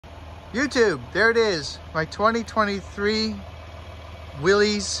YouTube, there it is. My 2023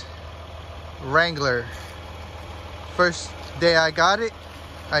 Willys Wrangler. First day I got it,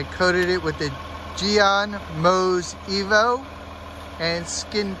 I coated it with the Gyeon Mohs EVO and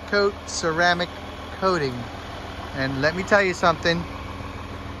skin coat ceramic coating. And let me tell you something,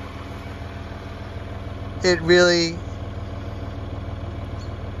 it really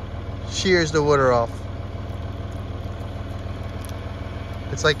shears the water off.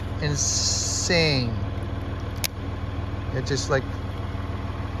 It's like insane. It just like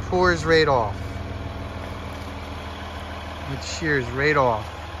pours right off. It shears right off.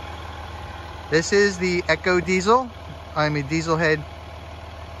 This is the Eco Diesel. I'm a diesel head.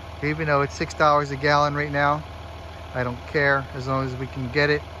 Even though it's $6 a gallon right now, I don't care as long as we can get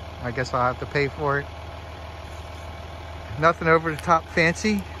it. I guess I'll have to pay for it. Nothing over the top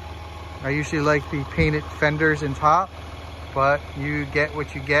fancy. I usually like the painted fenders and top, but you get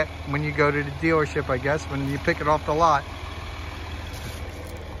what you get when you go to the dealership, I guess, when you pick it off the lot.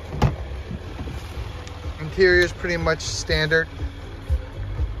 Interior is pretty much standard.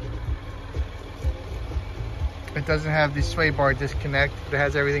 It doesn't have the sway bar disconnect, but it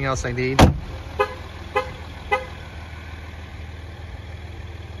has everything else I need.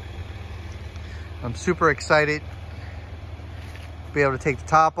 I'm super excited to be able to take the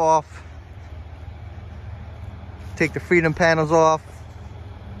top off, take the freedom panels off,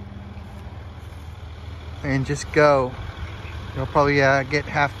 and just go. I'll probably get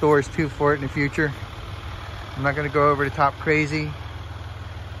half doors too for it in the future. I'm not going to go over the top crazy.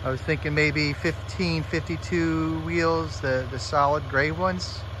 I was thinking maybe 52 wheels, the solid gray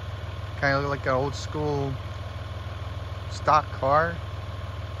ones. Kind of look like an old school stock car.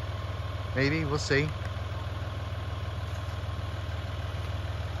 Maybe, we'll see.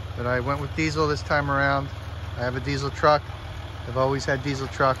 But I went with diesel this time around. I have a diesel truck. I've always had diesel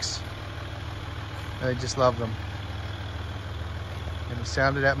trucks. I just love them. And the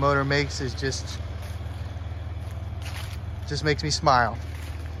sound that motor makes is just makes me smile.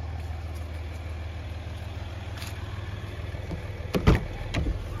 There's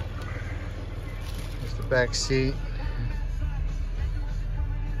the back seat.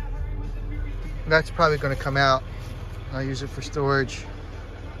 That's probably going to come out. I'll use it for storage.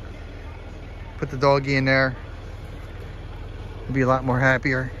 Put the doggy in there. It'll be a lot more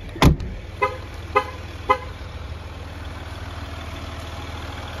happier.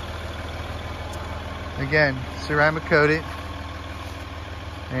 Again, ceramic coated,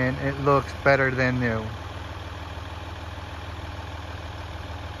 and it looks better than new.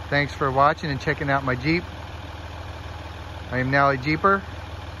 Thanks for watching and checking out my Jeep. I am now a Jeeper,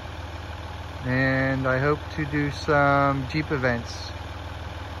 and I hope to do some Jeep events.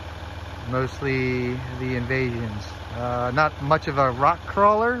 Mostly the invasions. Not much of a rock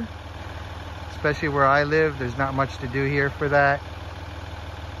crawler, especially where I live. There's not much to do here for that.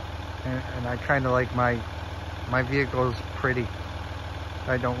 And I kind of like my vehicles pretty.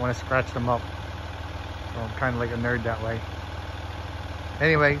 I don't want to scratch them up. So I'm kind of like a nerd that way.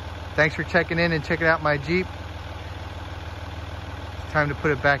 Anyway, thanks for checking in and checking out my Jeep. It's time to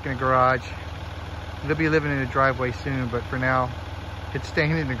put it back in the garage. It'll be living in a driveway soon, but for now, it's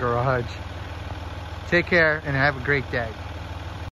staying in the garage. Take care and have a great day.